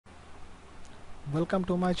Welcome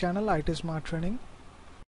to my channel IT Smart Training.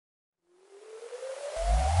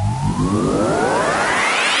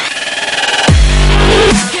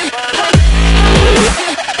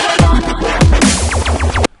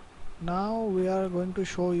 Now we are going to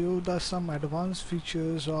show you some advanced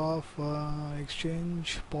features of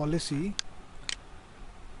exchange policy.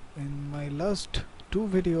 In my last two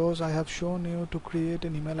videos I have shown you to create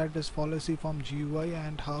an email address policy from GUI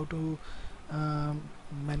and how to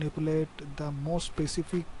manipulate the most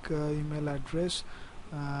specific email address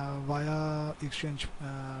via Exchange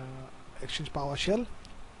PowerShell.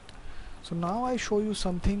 So now I show you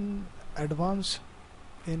something advanced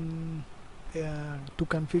in to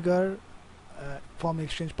configure from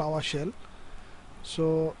Exchange PowerShell.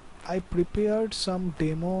 So I prepared some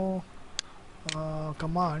demo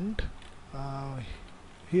command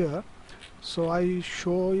here. So I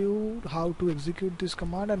show you how to execute this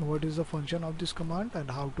command and what is the function of this command and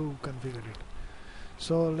how to configure it.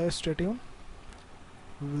 So let's stay tuned.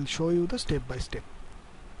 We will show you the step by step.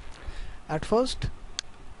 At first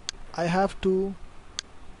I have to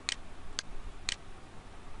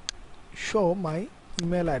show my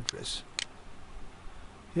email address.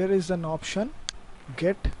 Here is an option,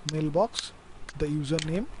 get mailbox, the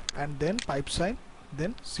username and then pipe sign,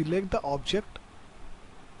 then select the object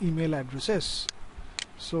email addresses.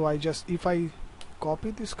 So if I copy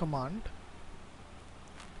this command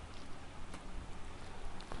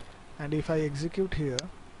and if I execute here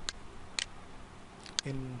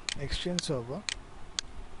in Exchange server,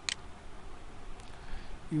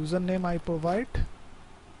 username I provide,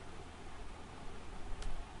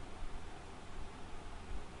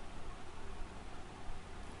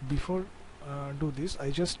 before do this I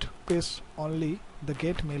just press only the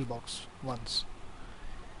get mailbox once.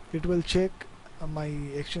 It will check my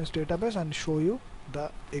Exchange database and show you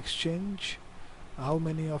the Exchange, how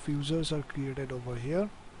many of users are created over here.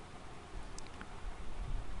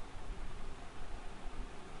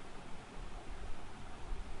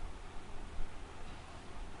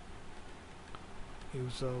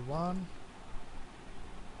 User 1,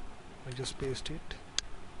 I just paste it.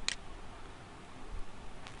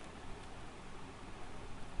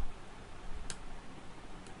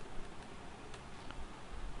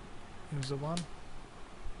 User 1.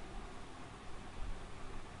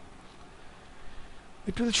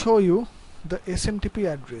 It will show you the SMTP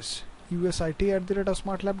address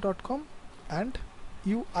usit@smartlab.com and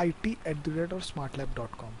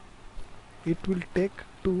uit@smartlab.com. It will take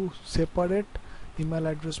two separate email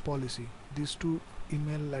address policy. These two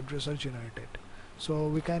email addresses are generated. So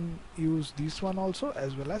we can use this one also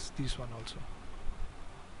as well as this one also.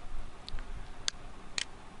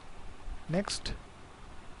 Next,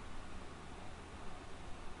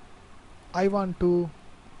 I want to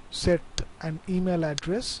set an email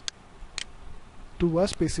address to a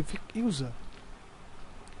specific user.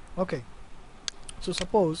 Okay, so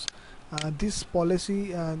suppose this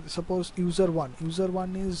policy, suppose user 1 is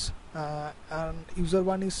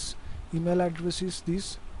email address is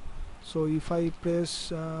this. So if I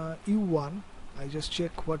press U1, I just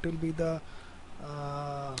check what will be the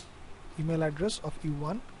email address of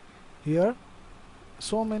U1. Here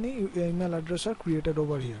so many email addresses are created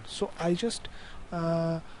over here. So I just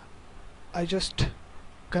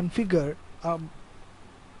configure a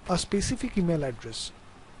specific email address.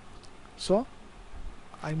 So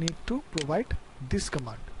I need to provide this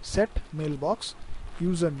command, set mailbox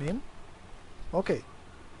username, okay,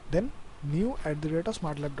 then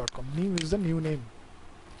new@smartlab.com. New is the new name.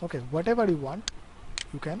 Okay, whatever you want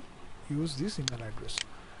you can use this email address.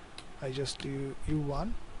 I just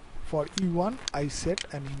U1. For E1 I set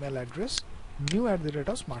an email address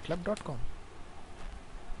new@smartlab.com.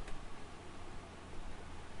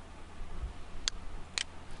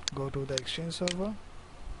 Go to the Exchange server,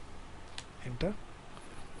 enter.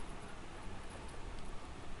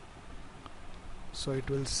 So it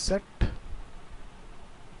will set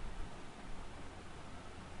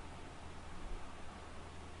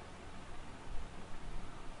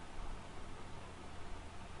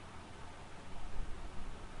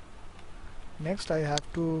next I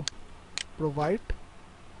have to provide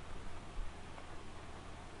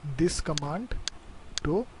this command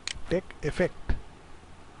to take effect.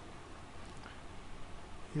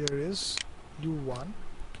 Here is U1,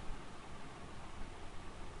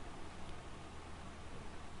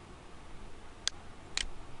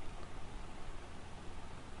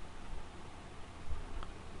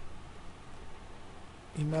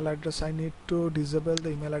 email address. I need to disable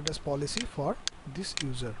the email address policy for this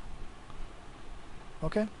user.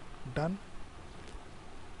 Okay, done.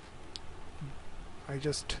 I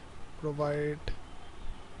just provide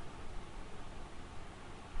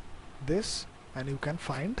this, and you can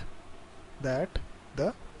find that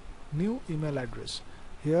the new email address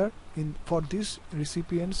here in for these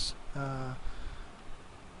recipients,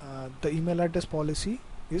 the email address policy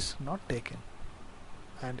is not taken,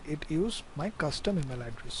 and it used my custom email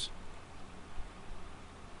address.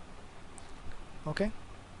 Okay.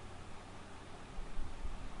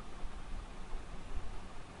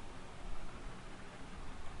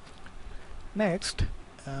 Next,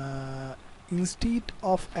 instead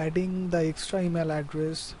of adding the extra email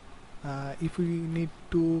address, if we need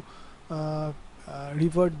to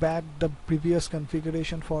revert back the previous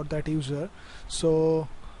configuration for that user, so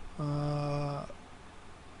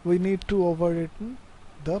we need to overwritten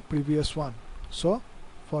the previous one. So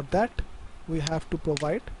for that we have to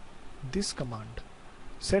provide this command,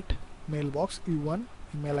 set mailbox u1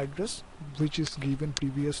 email address, which is given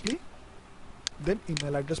previously, then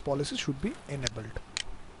email address policy should be enabled.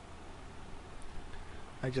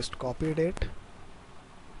 I just copied it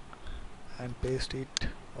and paste it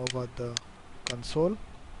over the console.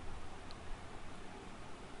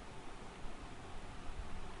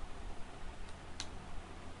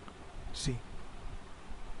 See,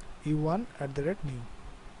 e1 @new,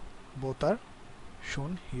 both are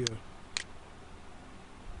shown here.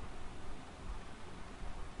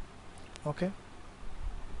 Okay.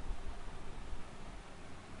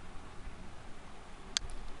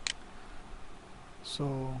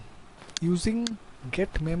 So using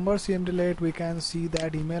get member cmdelete, we can see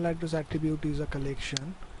that email address attribute is a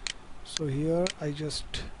collection. So here I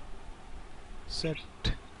just set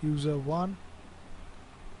user1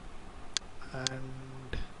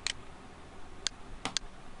 and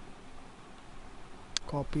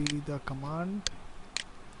copy the command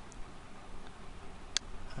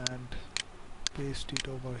and paste it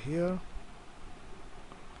over here.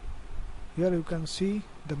 Here you can see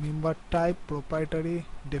the member type proprietary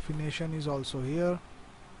definition is also here.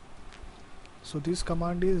 So this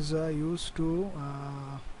command is used to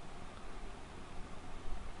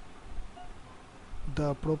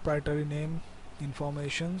the proprietary name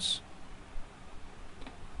informations.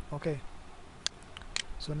 Okay.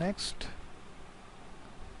 So next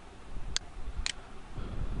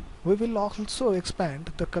we will also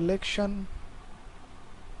expand the collection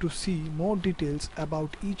to see more details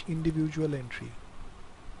about each individual entry.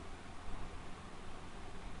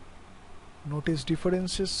 Notice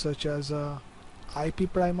differences such as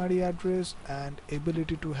IP primary address and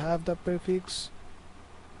ability to have the prefix.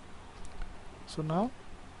 So now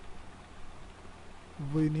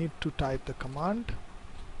we need to type the command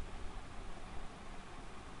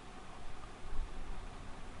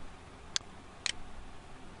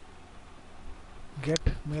get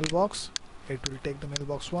mailbox. It will take the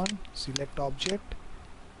mailbox one, select object,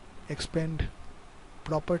 expand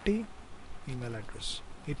property email address.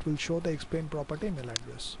 It will show the expand property email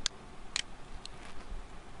address.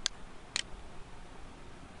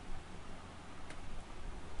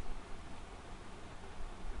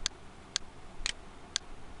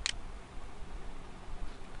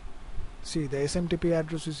 See, the SMTP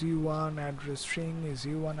address is u1, address string is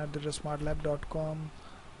u1@smartlab.com,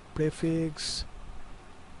 prefix,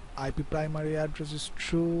 IP primary address is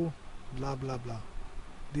true, blah blah blah.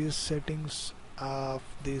 These settings of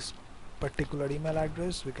this particular email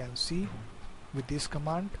address we can see with this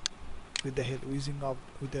command, with the help using of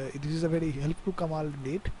this is a very helpful command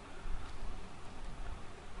indeed.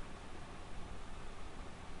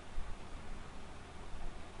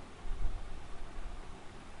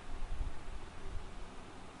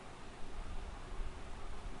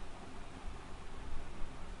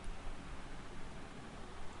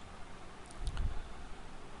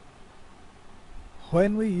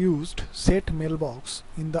 When we used set mailbox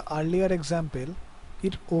in the earlier example,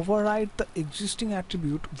 it overrides the existing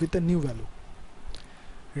attribute with a new value,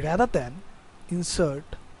 rather than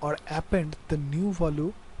insert or append the new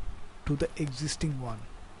value to the existing one.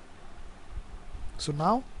 So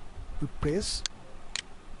now we press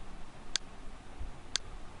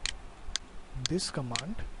this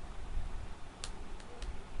command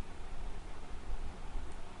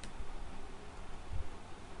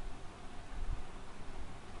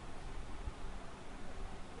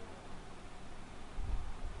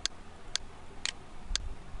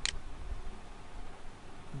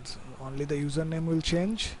only the username will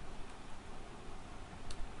change.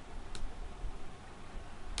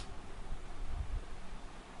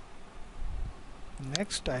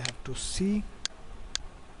 Next I have to see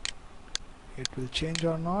it will change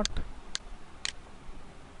or not.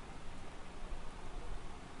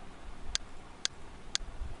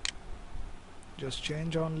 Just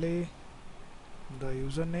change only the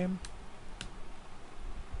username.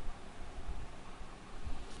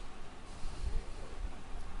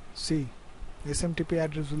 see, SMTP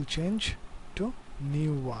address will change to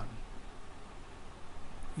new one,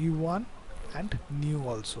 U1 and new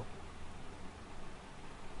also.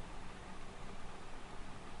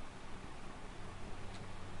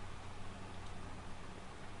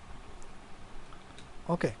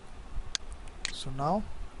 Okay, so now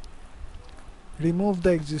remove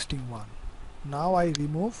the existing one. Now I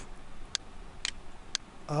remove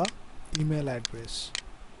a email address.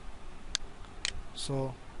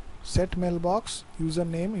 So set mailbox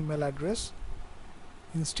username email address,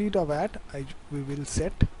 instead of add we will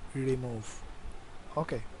set remove.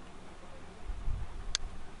 Okay,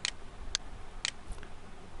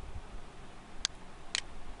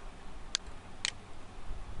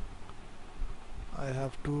 I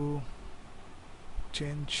have to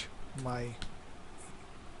change my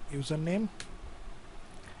username.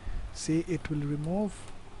 See, it will remove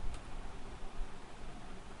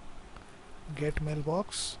get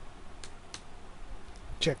mailbox,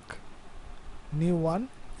 check, new one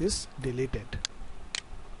is deleted.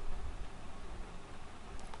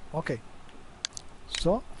 Okay,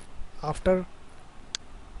 so after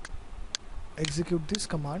execute this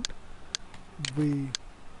command, we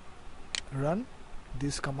run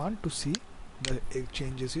this command to see the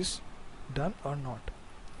changes is done or not.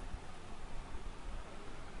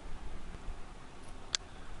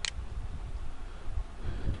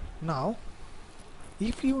 Now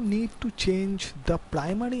if you need to change the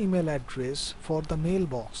primary email address for the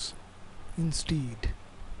mailbox instead,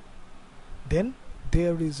 then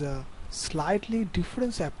there is a slightly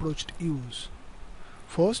different approach to use.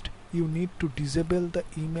 First, you need to disable the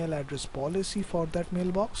email address policy for that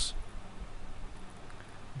mailbox.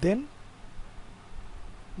 Then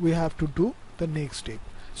we have to do the next step.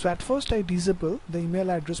 So at first I disable the email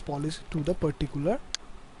address policy to the particular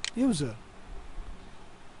user.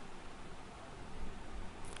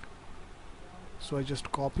 So I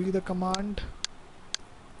just copy the command,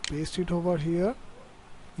 paste it over here.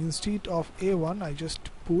 Instead of A1 I just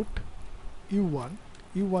put U1.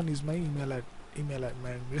 U1 is my my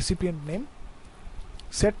recipient name.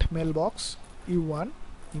 Set mailbox U1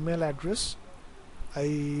 email address.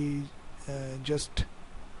 I just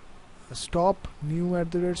stop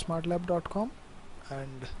new@smartlab.com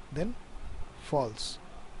and then false.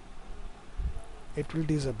 It will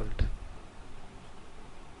disabled.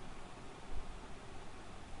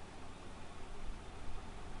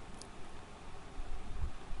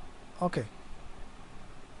 Okay.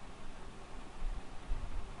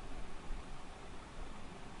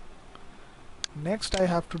 Next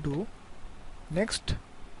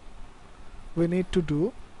we need to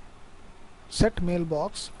do set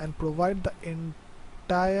mailbox and provide the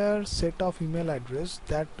entire set of email address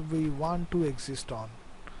that we want to exist on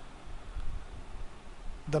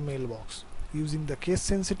the mailbox using the case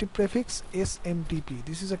sensitive prefix SMTP.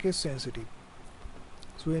 This is a case sensitive.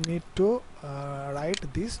 So we need to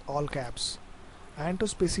write this all caps and to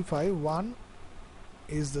specify one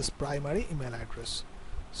is this primary email address.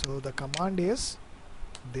 So the command is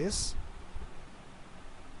this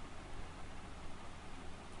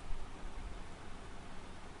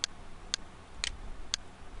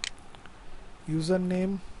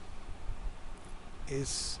username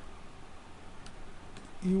is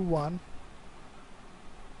U1,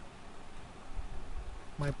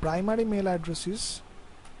 my primary mail address is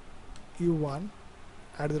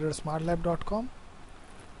U1@smartlab.com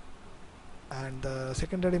and the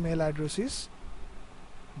secondary mail address is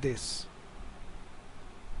this,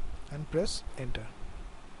 and press enter.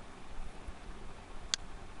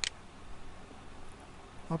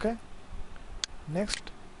 Okay,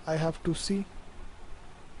 next I have to see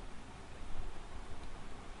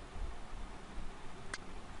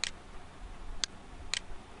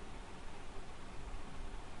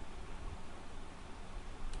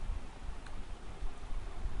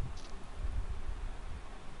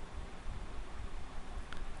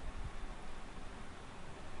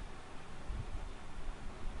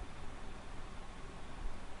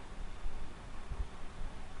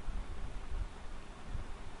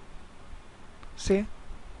say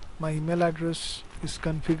my email address is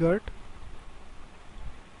configured.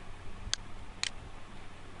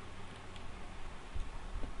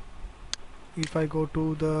 If I go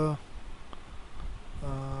to the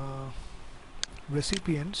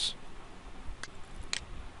recipients,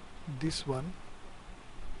 this one,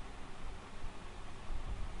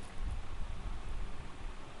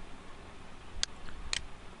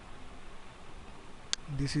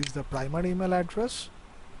 this is the primary email address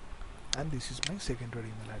and this is my secondary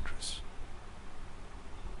email address.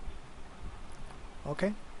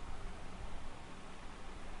 Okay,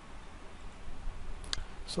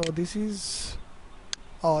 So this is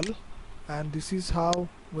all, and this is how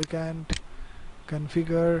we can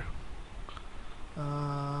configure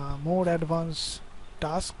more advanced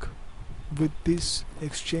task with this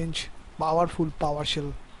Exchange powerful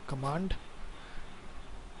PowerShell command.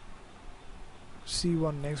 See you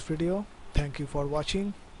on next video. Thank you for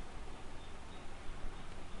watching.